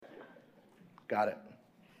Got it.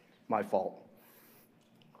 My fault.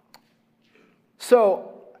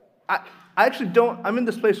 So, I actually don't, I'm in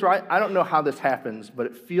this place where I don't know how this happens, but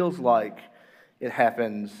it feels like it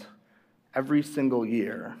happens every single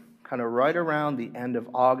year. Kind of right around the end of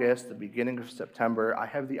August, the beginning of September, I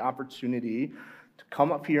have the opportunity to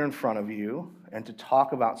come up here in front of you and to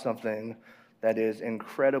talk about something that is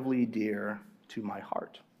incredibly dear to my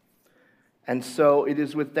heart. And so it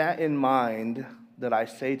is with that in mind that I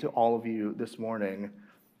say to all of you this morning,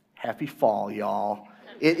 happy fall, y'all.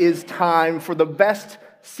 It is time for the best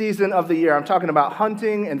season of the year. I'm talking about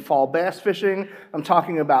hunting and fall bass fishing. I'm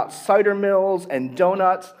talking about cider mills and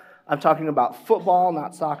donuts. I'm talking about football,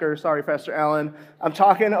 not soccer. Sorry, Pastor Allen. I'm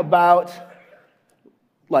talking about,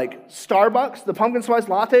 like, Starbucks. The pumpkin spice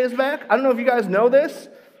latte is back. I don't know if you guys know this.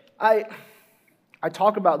 I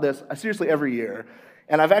talk about this seriously every year.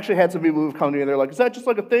 And I've actually had some people who've come to me and they're like, is that just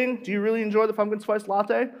like a thing? Do you really enjoy the pumpkin spice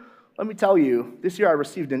latte? Let me tell you, this year I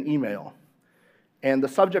received an email. And the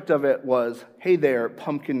subject of it was, hey there,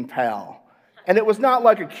 pumpkin pal. And it was not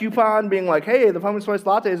like a coupon being like, hey, the pumpkin spice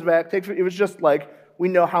latte is back. It was just like, we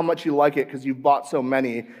know how much you like it because you've bought so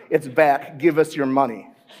many. It's back. Give us your money.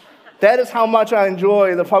 That is how much I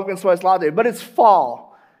enjoy the pumpkin spice latte. But it's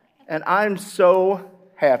fall. And I'm so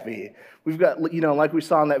happy. We've got, like we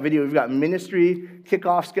saw in that video, we've got ministry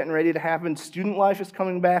kickoffs getting ready to happen. Student life is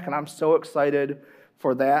coming back, and I'm so excited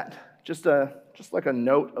for that. Just like a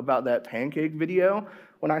note about that pancake video.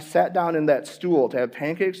 When I sat down in that stool to have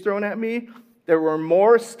pancakes thrown at me, there were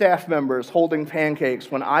more staff members holding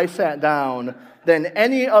pancakes when I sat down than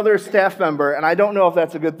any other staff member, and I don't know if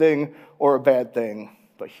that's a good thing or a bad thing,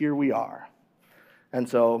 but here we are. And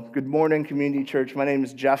so, good morning, Community Church. My name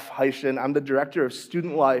is Jeff Heischen. I'm the director of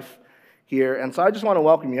student life here, and so I just want to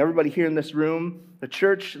welcome you, everybody here in this room, the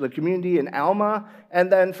church, the community in Alma, and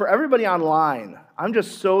then for everybody online. I'm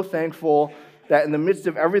just so thankful that in the midst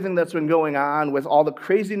of everything that's been going on, with all the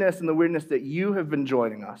craziness and the weirdness, that you have been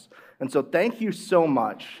joining us. And so thank you so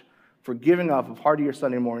much for giving up a part of your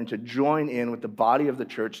Sunday morning to join in with the body of the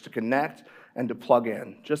church, to connect and to plug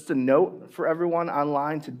in. Just a note for everyone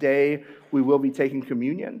online, today we will be taking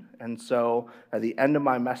communion. And so at the end of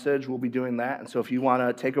my message, we'll be doing that. And so if you want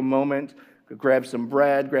to take a moment, grab some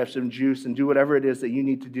bread, grab some juice, and do whatever it is that you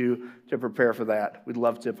need to do to prepare for that, we'd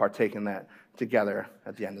love to partake in that together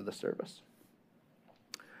at the end of the service.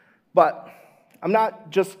 But I'm not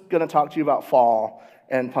just going to talk to you about fall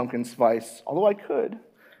and pumpkin spice, although I could.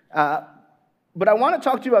 But I want to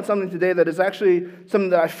talk to you about something today that is actually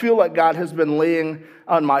something that I feel like God has been laying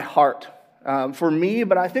on my heart for me,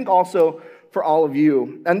 but I think also for all of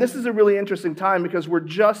you. And this is a really interesting time because we're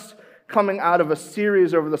just coming out of a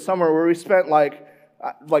series over the summer where we spent like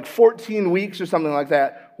 14 weeks or something like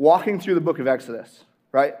that walking through the book of Exodus,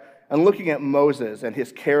 right? And looking at Moses and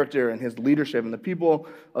his character and his leadership and the people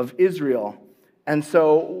of Israel. And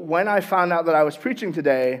so when I found out that I was preaching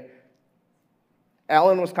today,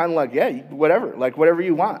 Alan was kind of like, yeah, whatever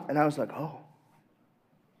you want. And I was like, oh,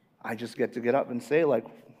 I just get to get up and say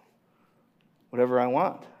whatever I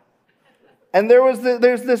want. And there's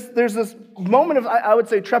this moment of, I would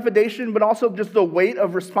say, trepidation, but also just the weight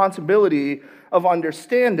of responsibility of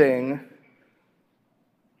understanding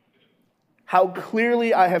how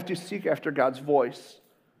clearly I have to seek after God's voice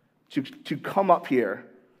to come up here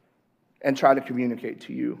and try to communicate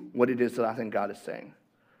to you what it is that I think God is saying.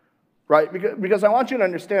 Right? Because I want you to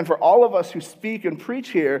understand, for all of us who speak and preach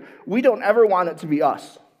here, we don't ever want it to be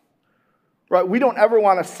us. Right? We don't ever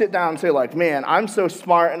want to sit down and say, man, I'm so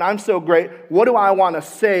smart and I'm so great. What do I want to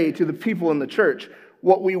say to the people in the church?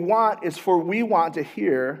 What we want is we want to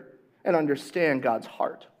hear and understand God's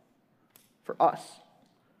heart for us,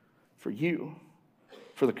 for you,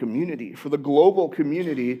 for the community, for the global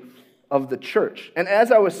community of the church. And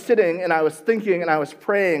as I was sitting and I was thinking and I was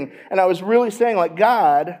praying and I was really saying,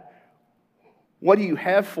 God, what do you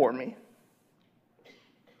have for me?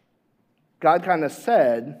 God kind of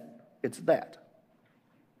said, it's that.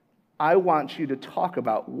 I want you to talk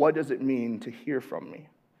about what does it mean to hear from me?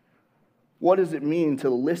 What does it mean to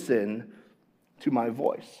listen to my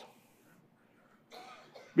voice?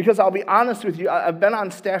 Because I'll be honest with you, I've been on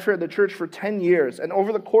staff here at the church for 10 years, and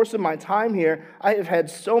over the course of my time here, I have had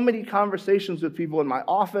so many conversations with people in my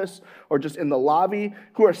office or just in the lobby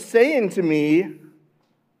who are saying to me,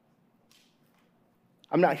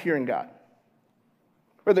 I'm not hearing God.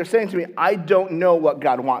 Or they're saying to me, I don't know what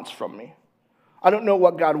God wants from me. I don't know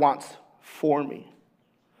what God wants for me.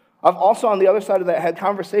 I've also, on the other side of that, had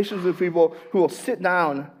conversations with people who will sit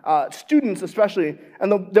down, students especially,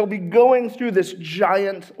 and they'll be going through this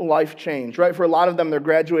giant life change, right? For a lot of them, they're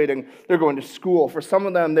graduating, they're going to school. For some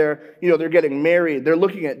of them, they're getting married, they're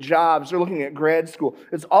looking at jobs, they're looking at grad school.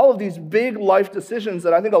 It's all of these big life decisions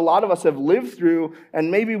that I think a lot of us have lived through,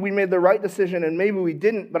 and maybe we made the right decision and maybe we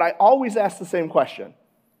didn't, but I always ask the same question.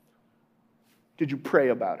 Did you pray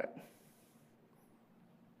about it?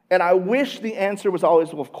 And I wish the answer was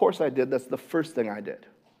always, well, of course I did. That's the first thing I did.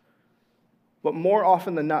 But more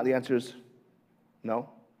often than not, the answer is no.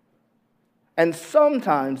 And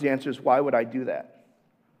sometimes the answer is, why would I do that?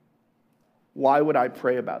 Why would I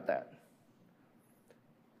pray about that?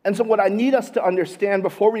 And so what I need us to understand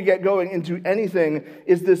before we get going into anything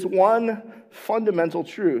is this one fundamental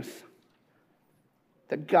truth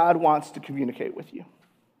that God wants to communicate with you.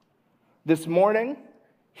 This morning,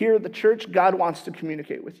 here at the church, God wants to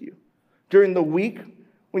communicate with you. During the week,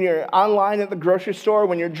 when you're online at the grocery store,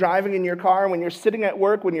 when you're driving in your car, when you're sitting at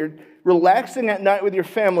work, when you're relaxing at night with your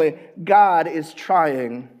family, God is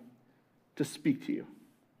trying to speak to you.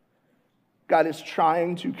 God is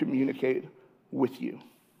trying to communicate with you.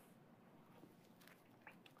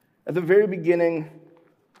 At the very beginning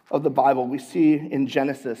of the Bible, we see in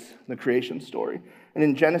Genesis the creation story. And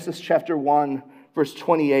in Genesis chapter 1, verse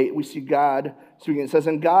 28, we see God speaking. It says,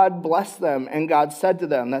 "And God blessed them, and God said to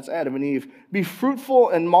them," that's Adam and Eve, "Be fruitful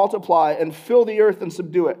and multiply, and fill the earth and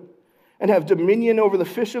subdue it, and have dominion over the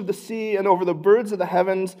fish of the sea, and over the birds of the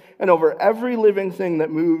heavens, and over every living thing that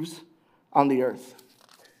moves on the earth."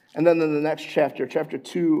 And then in the next chapter, chapter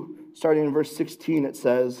 2, starting in verse 16, it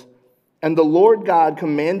says, "And the Lord God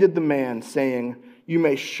commanded the man, saying, You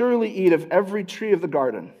may surely eat of every tree of the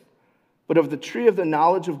garden, but of the tree of the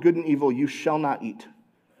knowledge of good and evil you shall not eat.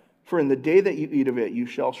 For in the day that you eat of it, you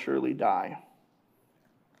shall surely die."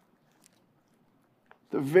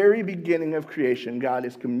 The very beginning of creation, God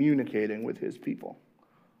is communicating with his people.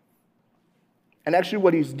 And actually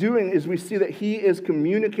what he's doing is we see that he is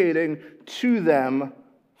communicating to them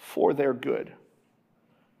for their good.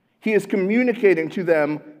 He is communicating to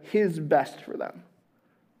them his best for them.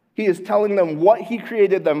 He is telling them what he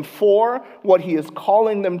created them for, what he is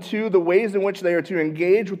calling them to, the ways in which they are to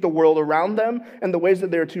engage with the world around them, and the ways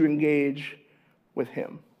that they are to engage with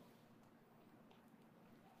him.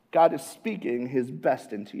 God is speaking his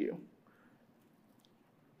best into you.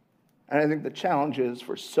 And I think the challenge is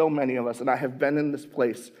for so many of us, and I have been in this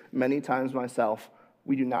place many times myself,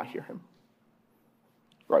 we do not hear him.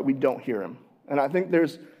 Right? We don't hear him. And I think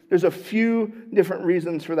there's a few different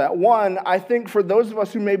reasons for that. One, I think for those of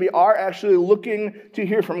us who maybe are actually looking to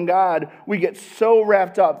hear from God, we get so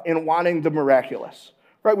wrapped up in wanting the miraculous.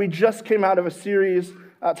 Right? We just came out of a series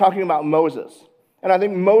talking about Moses. And I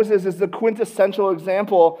think Moses is the quintessential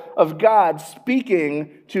example of God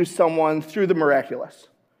speaking to someone through the miraculous.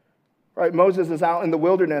 Right? Moses is out in the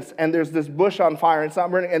wilderness, and there's this bush on fire, and it's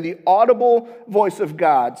not burning, and the audible voice of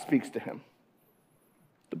God speaks to him.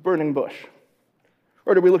 The burning bush.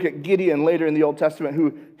 Or do we look at Gideon later in the Old Testament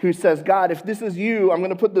who says, "God, if this is you, I'm going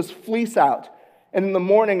to put this fleece out. And in the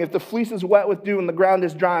morning, if the fleece is wet with dew and the ground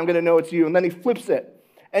is dry, I'm going to know it's you." And then he flips it.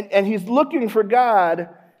 And he's looking for God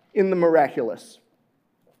in the miraculous.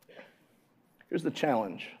 Here's the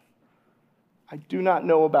challenge. I do not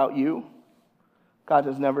know about you. God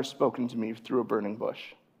has never spoken to me through a burning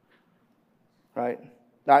bush. Right?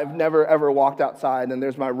 I've never, ever walked outside and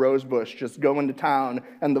there's my rose bush just going to town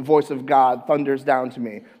and the voice of God thunders down to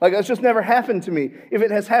me. Like, that's just never happened to me. If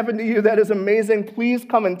it has happened to you, that is amazing. Please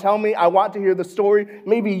come and tell me. I want to hear the story.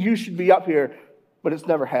 Maybe you should be up here, but it's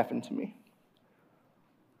never happened to me.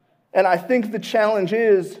 And I think the challenge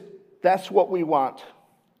is that's what we want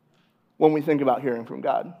when we think about hearing from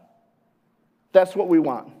God. That's what we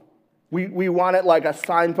want. We want it like a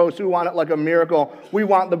signpost. We want it like a miracle. We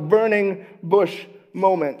want the burning bush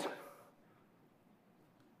moment.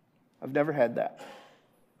 I've never had that.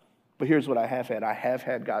 But here's what I have had. I have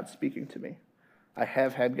had God speaking to me. I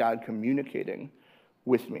have had God communicating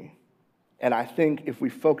with me. And I think if we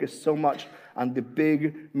focus so much on the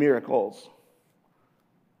big miracles,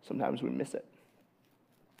 sometimes we miss it.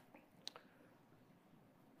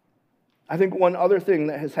 I think one other thing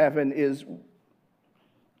that has happened is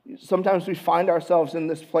sometimes we find ourselves in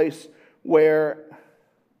this place where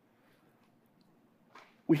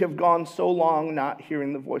we have gone so long not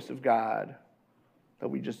hearing the voice of God that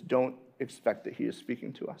we just don't expect that he is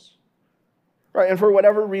speaking to us. Right? And for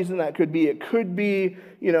whatever reason that could be, it could be,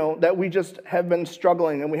 that we just have been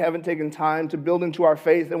struggling and we haven't taken time to build into our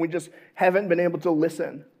faith and we just haven't been able to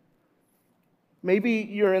listen. Maybe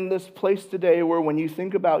you're in this place today where when you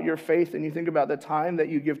think about your faith and you think about the time that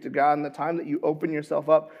you give to God and the time that you open yourself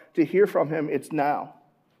up to hear from him, it's now.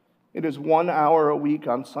 It is 1 hour a week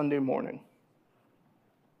on Sunday morning.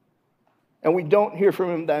 And we don't hear from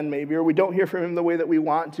him then maybe, or we don't hear from him the way that we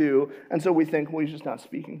want to, and so we think, well, he's just not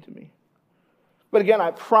speaking to me. But again, I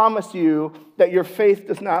promise you that your faith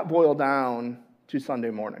does not boil down to Sunday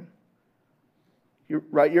morning.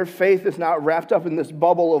 Right? Your faith is not wrapped up in this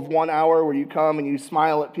bubble of 1 hour where you come and you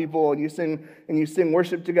smile at people and you sing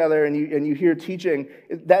worship together and you hear teaching.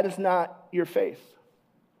 That is not your faith.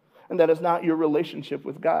 And that is not your relationship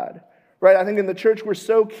with God. Right? I think in the church we're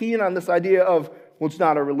so keen on this idea of, well, it's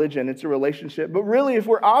not a religion, it's a relationship. But really, if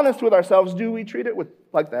we're honest with ourselves, do we treat it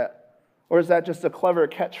like that? Or is that just a clever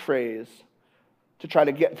catchphrase to try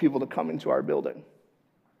to get people to come into our building?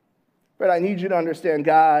 Right? I need you to understand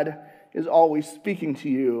God is always speaking to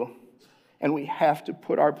you, and we have to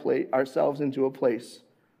put ourselves into a place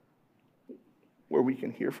where we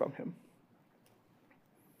can hear from him.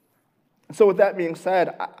 So with that being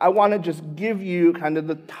said, I want to just give you kind of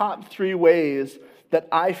the top 3 ways that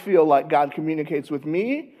I feel like God communicates with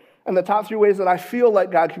me, and the top 3 ways that I feel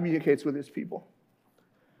like God communicates with his people.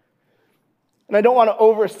 And I don't want to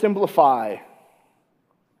oversimplify.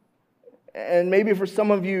 And maybe for some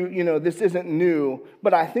of you, this isn't new,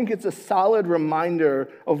 but I think it's a solid reminder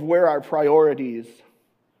of where our priorities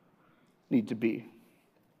need to be.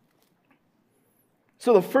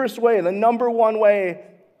 So the first way, the number one way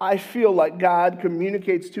I feel like God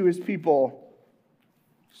communicates to his people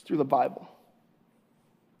is through the Bible.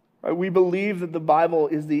 Right? We believe that the Bible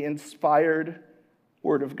is the inspired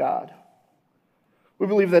word of God. We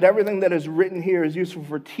believe that everything that is written here is useful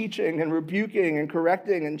for teaching and rebuking and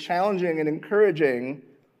correcting and challenging and encouraging.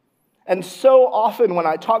 And so often when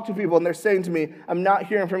I talk to people and they're saying to me, I'm not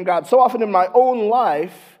hearing from God, so often in my own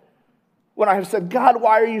life, when I have said, God,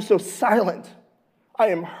 why are you so silent? I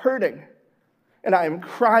am hurting and I am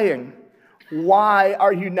crying. Why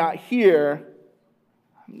are you not here?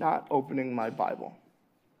 I'm not opening my Bible.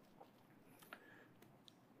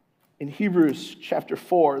 In Hebrews chapter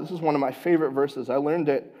 4, this is one of my favorite verses. I learned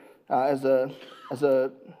it as a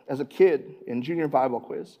kid in junior Bible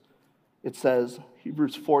quiz. It says,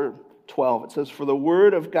 Hebrews 4:12, it says, for the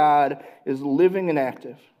word of God is living and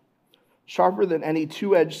active, sharper than any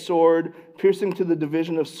two-edged sword, piercing to the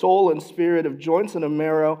division of soul and spirit, of joints and of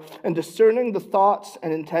marrow, and discerning the thoughts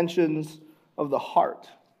and intentions of the heart.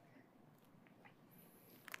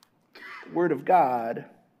 The word of God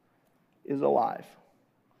is alive.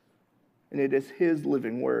 And it is his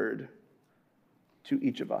living word to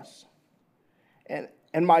each of us.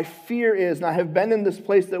 And my fear is, and I have been in this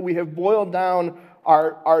place, that we have boiled down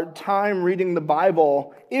our time reading the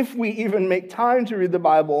Bible, if we even make time to read the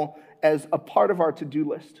Bible, as a part of our to-do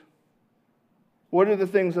list. What are the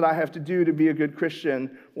things that I have to do to be a good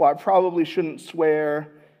Christian? Well, I probably shouldn't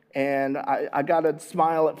swear, and I got to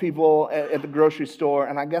smile at people at the grocery store,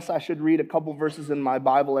 and I guess I should read a couple verses in my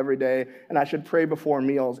Bible every day, and I should pray before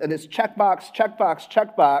meals. And it's checkbox, checkbox,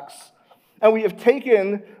 checkbox. And we have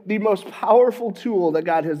taken the most powerful tool that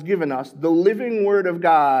God has given us, the living Word of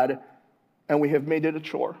God, and we have made it a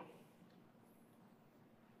chore.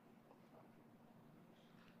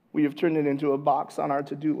 We have turned it into a box on our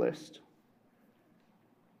to-do list,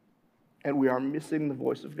 and we are missing the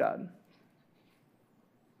voice of God.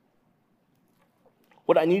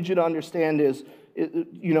 What I need you to understand is,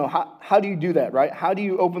 how do you do that, right? How do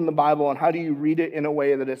you open the Bible and how do you read it in a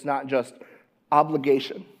way that it's not just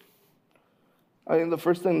obligation? I think the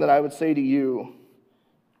first thing that I would say to you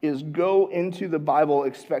is go into the Bible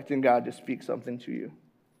expecting God to speak something to you.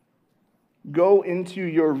 Go into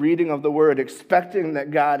your reading of the Word expecting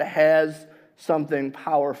that God has something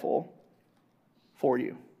powerful for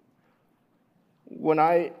you. When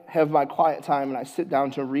I have my quiet time and I sit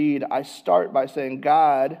down to read, I start by saying,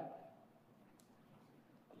 God,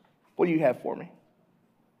 what do you have for me?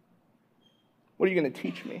 What are you going to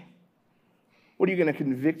teach me? What are you going to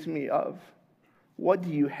convict me of? What do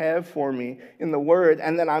you have for me in the Word?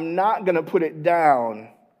 And then I'm not going to put it down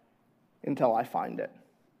until I find it.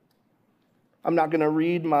 I'm not going to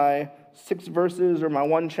read my 6 verses or my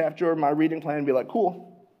 1 chapter or my reading plan and be like,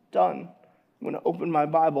 cool, done. I'm going to open my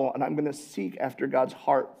Bible and I'm going to seek after God's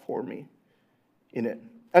heart for me in it.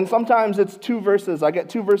 And sometimes it's 2 verses. I get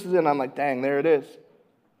 2 verses in, I'm like, dang, there it is.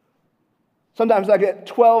 Sometimes I get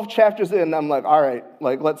 12 chapters in, and I'm like, all right,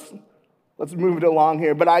 let's move it along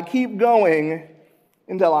here. But I keep going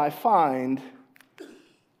until I find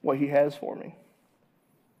what he has for me.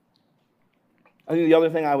 I think the other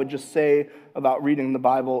thing I would just say about reading the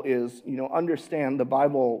Bible is, understand the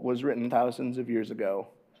Bible was written thousands of years ago.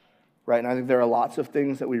 right? And I think there are lots of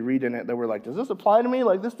things that we read in it that we're like, does this apply to me?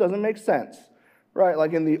 Like, this doesn't make sense, right?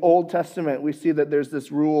 Like in the Old Testament, we see that there's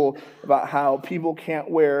this rule about how people can't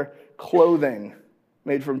wear clothing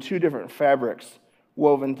made from two different fabrics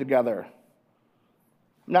woven together.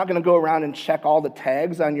 I'm not going to go around and check all the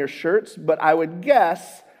tags on your shirts, but I would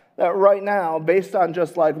guess that right now, based on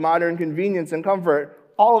just like modern convenience and comfort,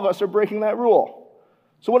 all of us are breaking that rule.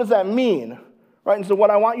 So what does that mean? Right? And so what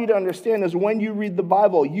I want you to understand is when you read the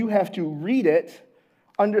Bible, you have to read it,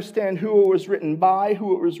 understand who it was written by,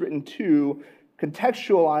 who it was written to,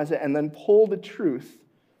 contextualize it, and then pull the truth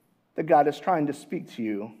that God is trying to speak to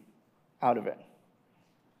you out of it.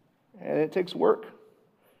 And it takes work.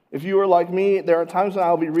 If you are like me, there are times when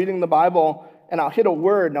I'll be reading the Bible and I'll hit a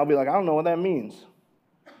word and I'll be like, I don't know what that means.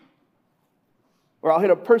 Or I'll hit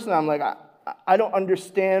a person, I'm like, I don't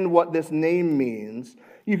understand what this name means.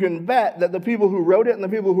 You can bet that the people who wrote it and the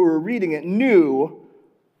people who were reading it knew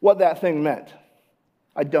what that thing meant.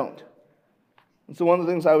 I don't. And so one of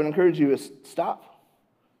the things I would encourage you is stop.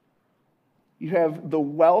 You have the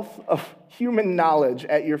wealth of human knowledge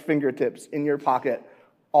at your fingertips, in your pocket,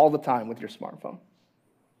 all the time with your smartphone.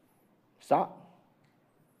 Stop.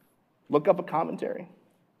 Look up a commentary.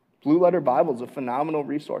 Blue Letter Bible is a phenomenal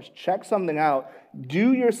resource. Check something out.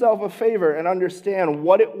 Do yourself a favor and understand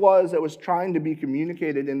what it was that was trying to be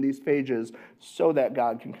communicated in these pages so that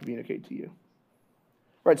God can communicate to you.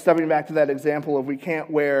 Right, stepping back to that example of we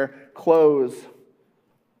can't wear clothes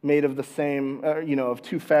made of the same, of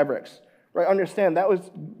two fabrics. Right, understand that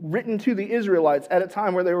was written to the Israelites at a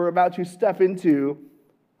time where they were about to step into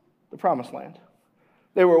the Promised Land.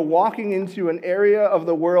 They were walking into an area of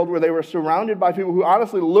the world where they were surrounded by people who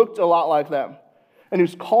honestly looked a lot like them and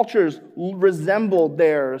whose cultures resembled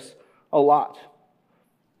theirs a lot.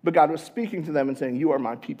 But God was speaking to them and saying, you are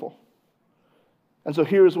my people. And so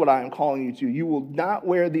here's what I am calling you to. You will not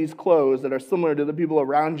wear these clothes that are similar to the people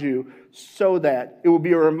around you so that it will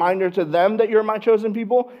be a reminder to them that you're my chosen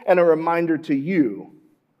people and a reminder to you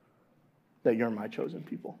that you're my chosen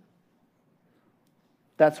people.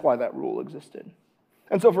 That's why that rule existed.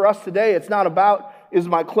 And so for us today, it's not about, is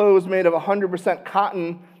my clothes made of 100%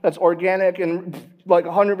 cotton that's organic and like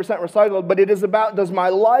 100% recycled, but it is about, does my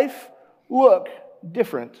life look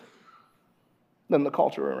different than the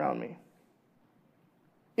culture around me?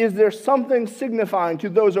 Is there something signifying to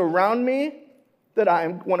those around me that I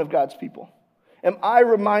am one of God's people? Am I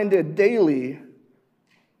reminded daily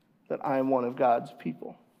that I am one of God's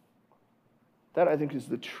people? That, I think, is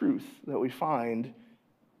the truth that we find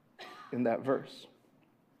in that verse.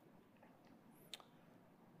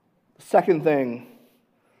 Second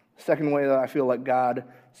way that I feel like God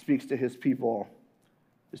speaks to his people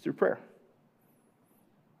is through prayer.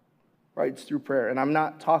 Right? It's through prayer. And I'm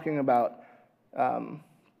not talking about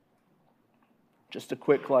just a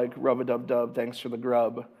quick rub-a-dub-dub, thanks for the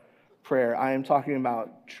grub prayer. I am talking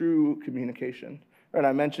about true communication. Right?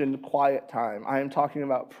 I mentioned quiet time. I am talking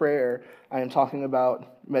about prayer. I am talking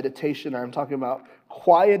about meditation. I am talking about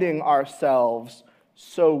quieting ourselves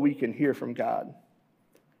so we can hear from God.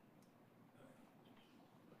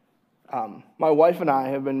 My wife and I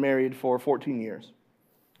have been married for 14 years.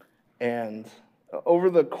 And over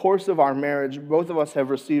the course of our marriage, both of us have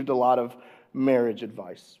received a lot of marriage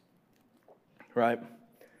advice, right?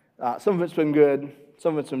 Some of it's been good,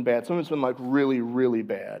 some of it's been bad, some of it's been really, really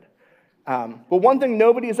bad. But one thing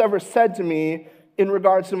nobody has ever said to me in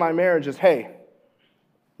regards to my marriage is, hey,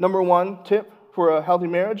 number one tip for a healthy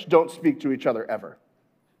marriage, don't speak to each other ever.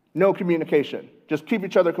 No communication. Just keep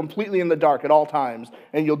each other completely in the dark at all times,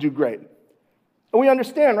 and you'll do great. And we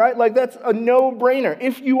understand, right? That's a no-brainer.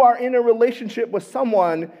 If you are in a relationship with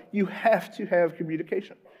someone, you have to have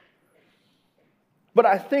communication. But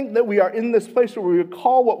I think that we are in this place where we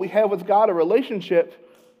call what we have with God a relationship,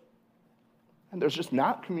 and there's just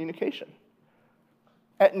not communication.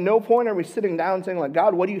 At no point are we sitting down saying,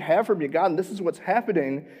 God, what do you have for me? God, this is what's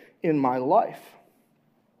happening in my life.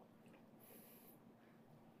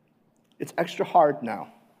 It's extra hard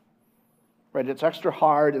now, right? It's extra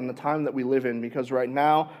hard in the time that we live in because right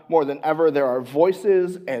now, more than ever, there are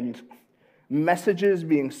voices and messages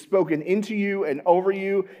being spoken into you and over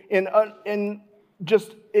you in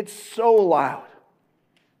just, it's so loud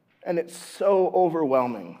and it's so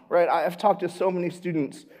overwhelming, right? I've talked to so many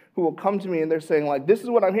students who will come to me and they're saying, this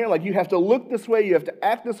is what I'm hearing. You have to look this way, you have to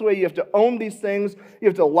act this way, you have to own these things, you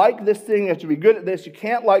have to like this thing, you have to be good at this, you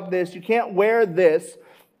can't like this, you can't wear this.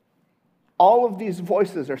 All of these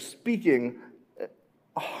voices are speaking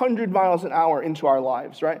 100 miles an hour into our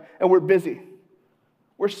lives, right? And we're busy.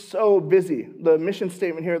 We're so busy. The mission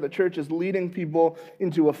statement here at the church is leading people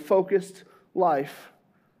into a focused life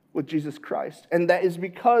with Jesus Christ. And that is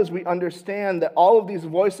because we understand that all of these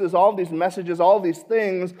voices, all of these messages, all of these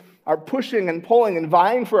things are pushing and pulling and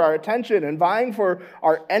vying for our attention and vying for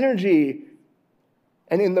our energy.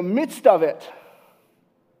 And in the midst of it,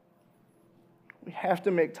 we have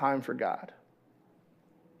to make time for God.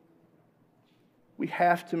 We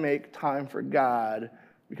have to make time for God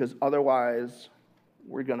because otherwise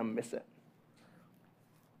we're going to miss it.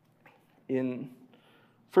 In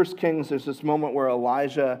 1 Kings, there's this moment where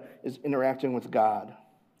Elijah is interacting with God.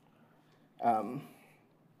 And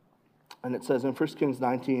it says in 1 Kings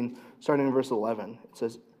 19, starting in verse 11, it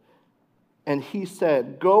says, "And he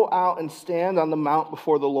said, 'Go out and stand on the mount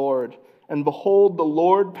before the Lord.' And behold, the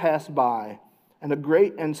Lord passed by, and a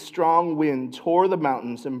great and strong wind tore the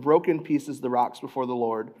mountains and broke in pieces the rocks before the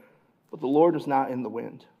Lord. But the Lord was not in the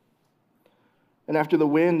wind. And after the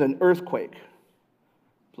wind, an earthquake.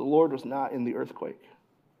 But the Lord was not in the earthquake.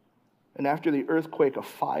 And after the earthquake, a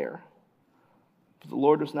fire. But the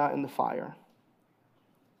Lord was not in the fire.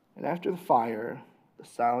 And after the fire, the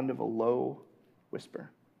sound of a low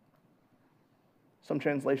whisper." Some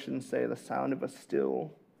translations say the sound of a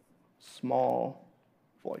still, small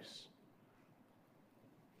voice.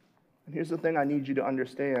 And here's the thing I need you to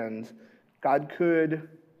understand. God could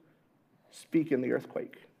speak in the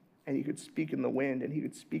earthquake, and he could speak in the wind, and he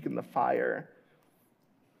could speak in the fire.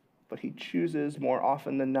 But he chooses more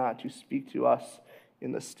often than not to speak to us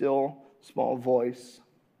in the still, small voice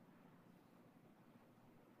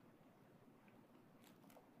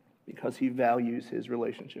because he values his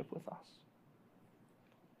relationship with us.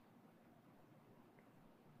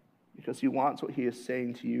 Because he wants what he is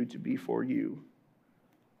saying to you to be for you,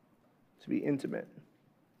 to be intimate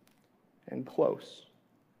and close.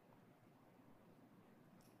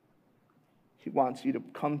 He wants you to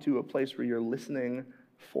come to a place where you're listening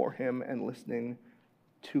for him and listening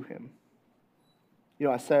to him. You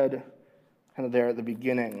know, I said kind of there at the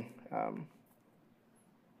beginning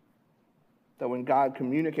that when God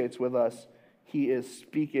communicates with us, he is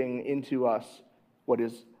speaking into us what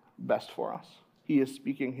is best for us. He is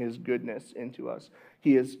speaking his goodness into us.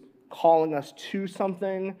 He is calling us to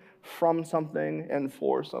something, from something, and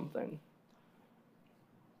for something.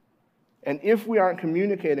 And if we aren't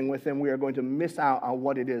communicating with him, we are going to miss out on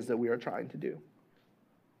what it is that we are trying to do.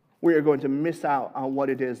 We are going to miss out on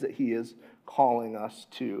what it is that he is calling us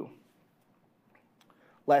to.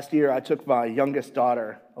 Last year, I took my youngest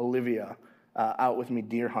daughter, Olivia, out with me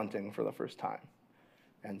deer hunting for the first time.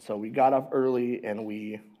 And so we got up early and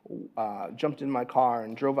we jumped in my car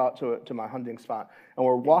and drove out to my hunting spot. And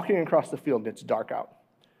we're walking across the field and it's dark out.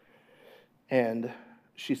 And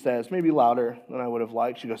she says, maybe louder than I would have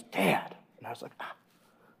liked, she goes, "Dad." And I was like, "Ah."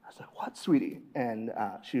 I was like, "What, sweetie?" And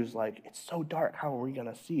she was like, "It's so dark, how are we going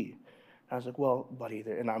to see?" And I was like, "Well, buddy,"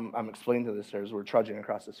 and I'm explaining to this as we're trudging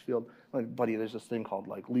across this field, like, "Buddy, there's this thing called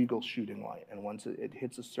like legal shooting light. And once it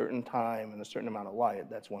hits a certain time and a certain amount of light,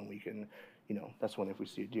 that's when we can, that's when if we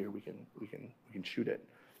see a deer, we can shoot it."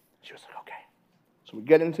 She was like, "Okay." So we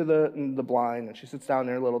get into the blind, and she sits down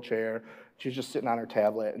in her little chair. She's just sitting on her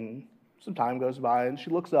tablet, and some time goes by, and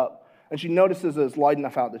she looks up, and she notices that it's light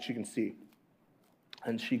enough out that she can see.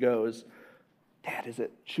 And she goes, "Dad, is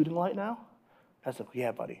it shooting light now?" I was like,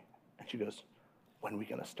 "Yeah, buddy." And she goes, "When are we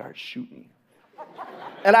going to start shooting?"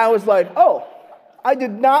 And I was like, "Oh, I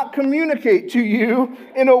did not communicate to you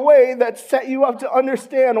in a way that set you up to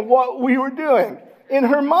understand what we were doing." In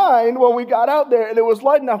her mind, when we got out there and it was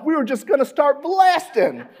light enough, we were just going to start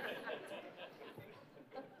blasting.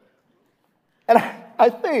 And I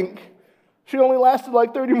think she only lasted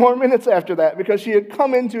like 30 more minutes after that because she had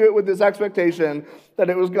come into it with this expectation that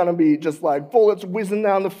it was going to be just like bullets whizzing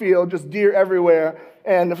down the field, just deer everywhere.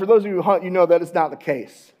 And for those of you who hunt, you know that it's not the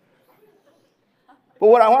case. But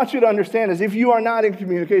what I want you to understand is if you are not in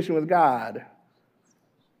communication with God,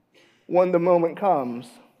 when the moment comes,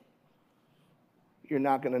 you're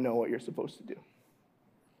not going to know what you're supposed to do.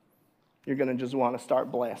 You're going to just want to start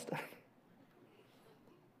blasting.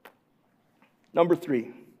 Number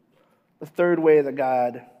 3, the third way that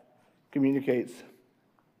God communicates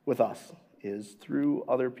with us is through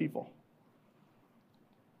other people.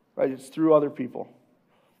 Right? It's through other people.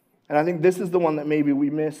 And I think this is the one that maybe we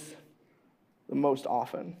miss the most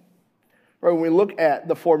often. Right? When we look at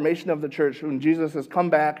the formation of the church, when Jesus has come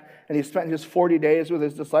back and he spent his 40 days with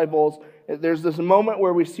his disciples, there's this moment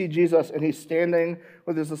where we see Jesus and he's standing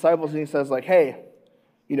with his disciples and he says like, "Hey,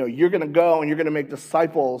 you're going to go and you're going to make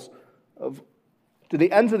disciples to the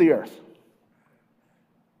ends of the earth.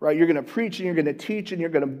 Right? You're going to preach and you're going to teach and you're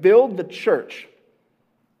going to build the church.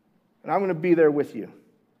 And I'm going to be there with you."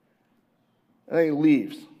 And then he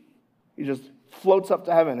leaves. He just floats up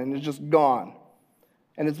to heaven and is just gone.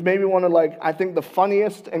 And it's maybe one of, I think the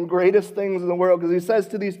funniest and greatest things in the world, because he says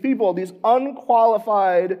to these people, these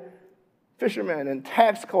unqualified fishermen and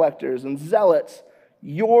tax collectors and zealots,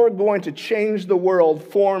 you're going to change the world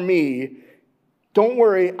for me. Don't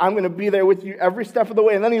worry, I'm going to be there with you every step of the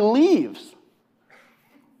way. And then he leaves.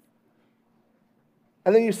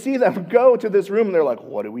 And then you see them go to this room, and they're like,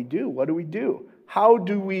 what do we do? What do we do? How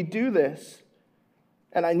do we do this?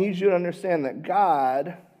 And I need you to understand that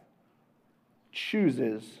God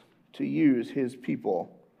chooses to use his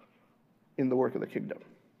people in the work of the kingdom.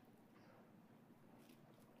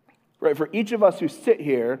 Right, for each of us who sit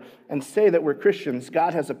here and say that we're Christians,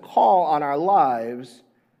 God has a call on our lives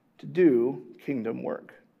to do kingdom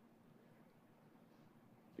work.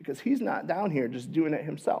 Because he's not down here just doing it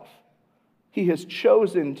himself. He has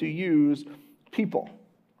chosen to use people.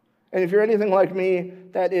 And if you're anything like me,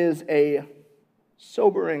 that is a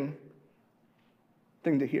sobering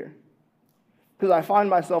thing to hear. Because I find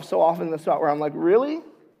myself so often in the spot where I'm like, really?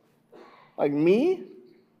 Like me?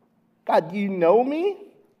 God, do you know me?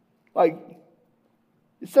 It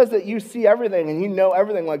says that you see everything and you know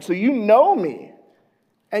everything. So you know me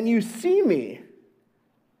and you see me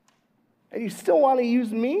and you still want to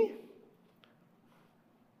use me?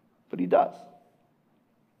 But he does.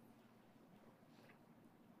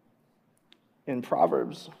 In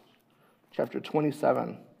Proverbs chapter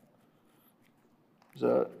 27,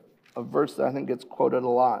 there's a verse that I think gets quoted a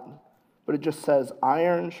lot. But it just says,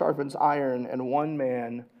 iron sharpens iron and one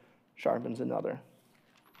man sharpens another.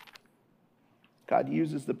 God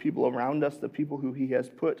uses the people around us, the people who he has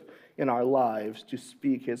put in our lives, to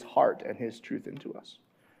speak his heart and his truth into us.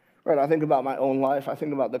 Right? I think about my own life. I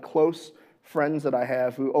think about the close friends that I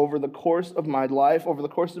have who over the course of my life, over the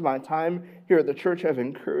course of my time here at the church, have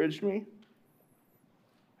encouraged me,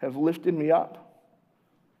 have lifted me up,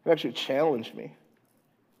 have actually challenged me,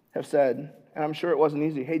 have said, and I'm sure it wasn't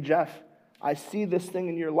easy, hey, Jeff, I see this thing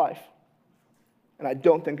in your life, and I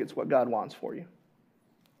don't think it's what God wants for you.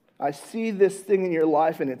 I see this thing in your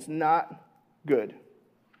life, and it's not good.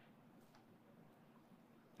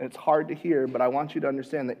 And it's hard to hear, but I want you to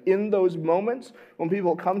understand that in those moments when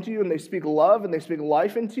people come to you and they speak love and they speak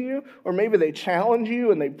life into you, or maybe they challenge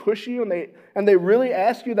you and they push you and they really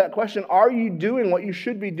ask you that question, are you doing what you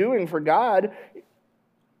should be doing for God?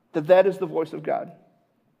 That is the voice of God.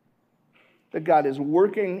 That God is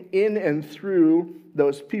working in and through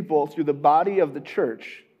those people, through the body of the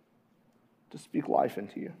church, to speak life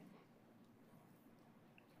into you.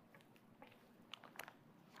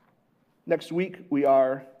 Next week, we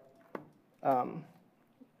have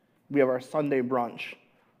our Sunday brunch.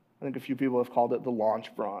 I think a few people have called it the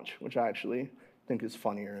launch brunch, which I actually think is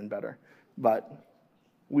funnier and better. But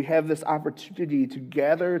we have this opportunity to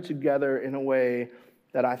gather together in a way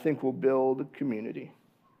that I think will build community.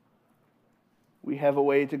 We have a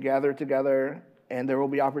way to gather together, and there will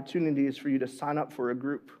be opportunities for you to sign up for a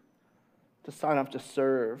group, to sign up to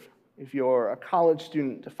serve. If you're a college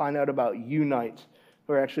student, to find out about Unite,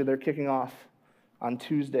 where actually they're kicking off on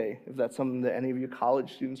Tuesday, if that's something that any of you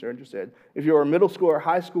college students are interested. If you're a middle school or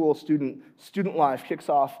high school student, Student Life kicks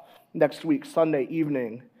off next week, Sunday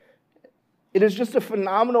evening. It is just a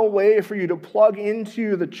phenomenal way for you to plug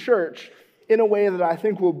into the church in a way that I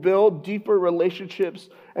think will build deeper relationships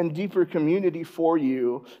and deeper community for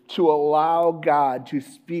you to allow God to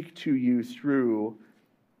speak to you through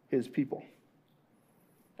his people.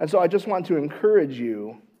 And so I just want to encourage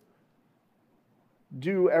you,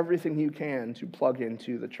 do everything you can to plug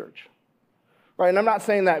into the church. Right? And I'm not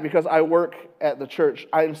saying that because I work at the church.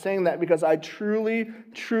 I'm saying that because I truly,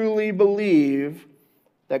 truly believe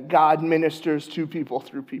that God ministers to people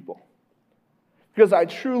through people. Because I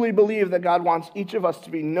truly believe that God wants each of us to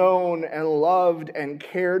be known and loved and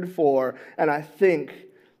cared for. And I think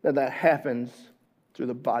that happens through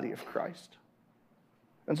the body of Christ.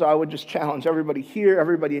 And so I would just challenge everybody here,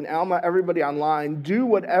 everybody in Alma, everybody online, do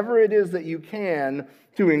whatever it is that you can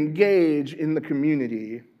to engage in the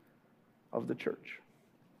community of the church.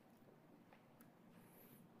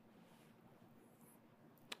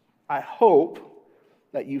 I hope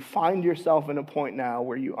that you find yourself in a point now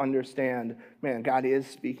where you understand, man, God is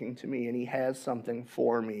speaking to me and he has something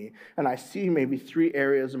for me. And I see maybe 3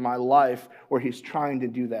 areas of my life where he's trying to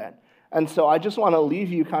do that. And so I just want to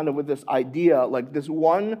leave you kind of with this idea, like this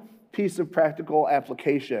one piece of practical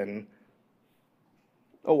application.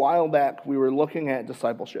 A while back, we were looking at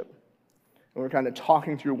discipleship. And we were kind of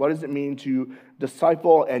talking through what does it mean to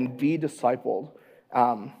disciple and be discipled.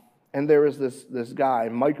 And there was this guy,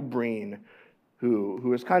 Mike Breen,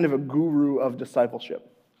 who is kind of a guru of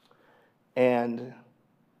discipleship. And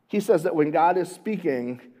he says that when God is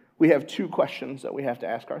speaking, we have 2 questions that we have to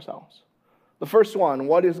ask ourselves. The first one,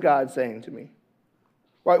 what is God saying to me?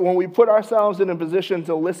 Right, when we put ourselves in a position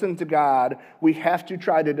to listen to God, we have to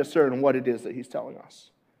try to discern what it is that he's telling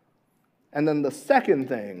us. And then the second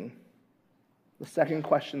thing, the second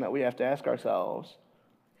question that we have to ask ourselves,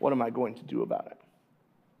 what am I going to do about it?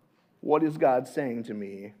 What is God saying to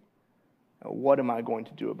me? What am I going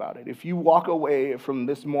to do about it? If you walk away from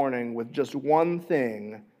this morning with just one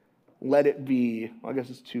thing, let it be, I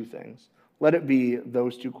guess it's two things. Let it be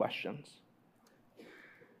those two questions.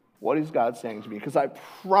 What is God saying to me? Because I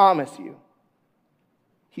promise you,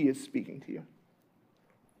 he is speaking to you.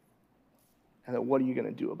 And then what are you going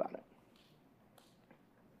to do about it?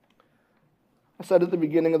 I said at the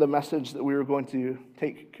beginning of the message that we were going to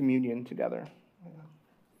take communion together.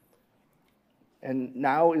 And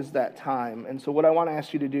now is that time. And so what I want to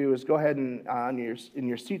ask you to do is go ahead and in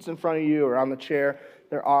your seats in front of you or on the chair,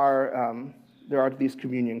 there are these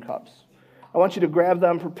communion cups. I want you to grab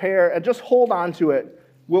them, prepare, and just hold on to it.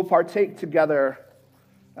 We'll partake together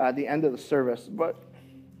at the end of the service. But,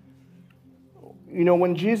 you know,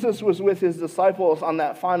 when Jesus was with his disciples on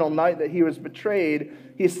that final night that he was betrayed,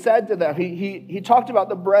 he said to them, he talked about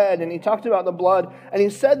the bread and he talked about the blood, and he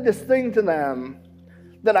said this thing to them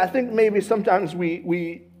that I think maybe sometimes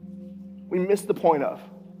we miss the point of.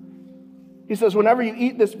 He says, whenever you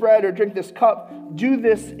eat this bread or drink this cup, do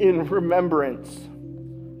this in remembrance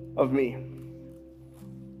of me.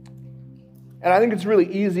 And I think it's really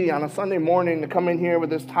easy on a Sunday morning to come in here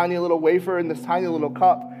with this tiny little wafer and this tiny little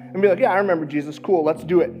cup and be like, yeah, I remember Jesus, cool, let's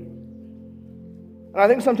do it. And I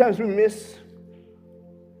think sometimes we miss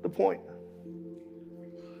the point.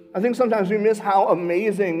 I think sometimes we miss how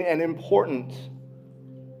amazing and important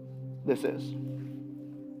this is.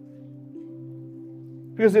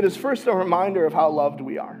 Because it is first a reminder of how loved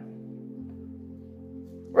we are.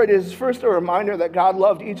 Right, it is first a reminder that God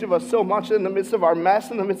loved each of us so much in the midst of our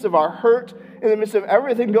mess, in the midst of our hurt, in the midst of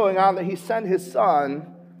everything going on, that he sent his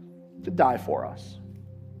son to die for us.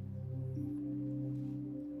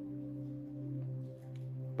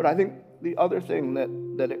 But I think the other thing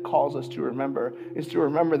that it calls us to remember is to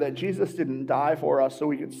remember that Jesus didn't die for us so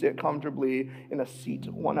we could sit comfortably in a seat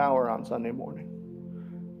 1 hour on Sunday morning.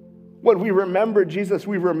 When we remember Jesus,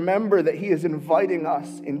 we remember that he is inviting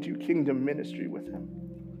us into kingdom ministry with him.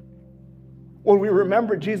 When we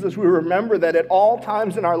remember Jesus, we remember that at all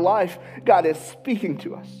times in our life, God is speaking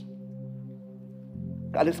to us.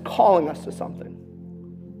 God is calling us to something.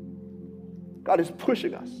 God is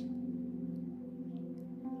pushing us.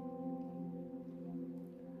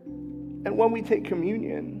 And when we take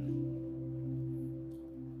communion,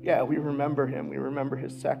 yeah, we remember him. We remember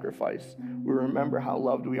his sacrifice. We remember how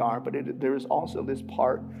loved we are. But there is also this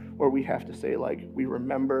part where we have to say, like, we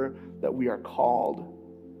remember that we are called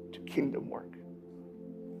to kingdom work.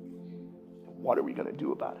 What are we going to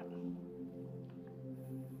do about it?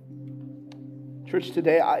 Church,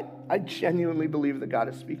 today, I genuinely believe that God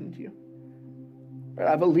is speaking to you.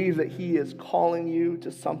 I believe that he is calling you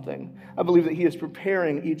to something. I believe that he is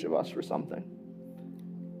preparing each of us for something.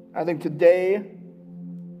 I think today,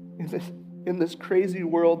 in this crazy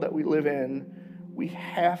world that we live in, we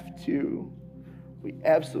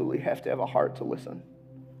absolutely have to have a heart to listen.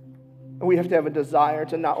 And we have to have a desire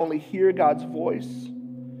to not only hear God's voice,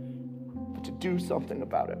 but to do something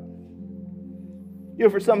about it. You know,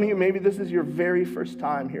 for some of you, maybe this is your very first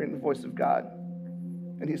time hearing the voice of God,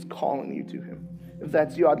 and he's calling you to him. If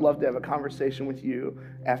that's you, I'd love to have a conversation with you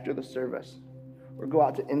after the service, or go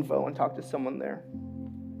out to info and talk to someone there.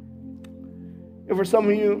 And for some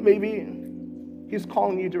of you, maybe he's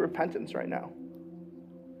calling you to repentance right now.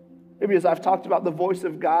 Maybe as I've talked about the voice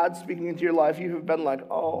of God speaking into your life, you have been like,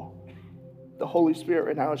 oh, the Holy Spirit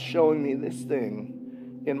right now is showing me this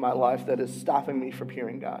thing in my life that is stopping me from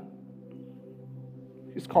hearing God.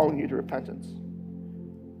 He's calling you to repentance.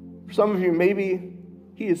 For some of you, maybe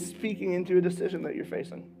he is speaking into a decision that you're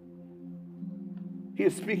facing. He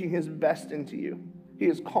is speaking his best into you. He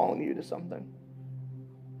is calling you to something.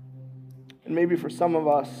 And maybe for some of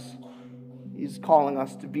us, he's calling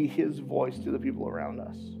us to be his voice to the people around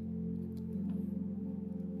us.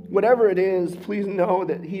 Whatever it is, please know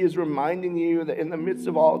that he is reminding you that in the midst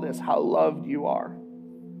of all this, how loved you are,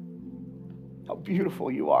 how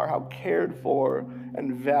beautiful you are, how cared for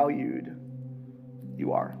and valued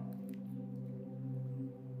you are.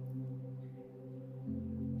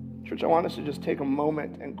 Church, I want us to just take a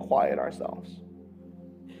moment and quiet ourselves.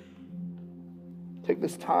 Take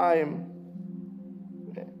this time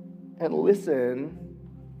and listen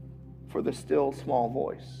for the still small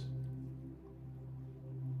voice.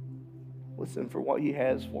 Listen for what he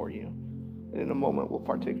has for you. And in a moment, we'll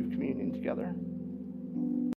partake of communion together.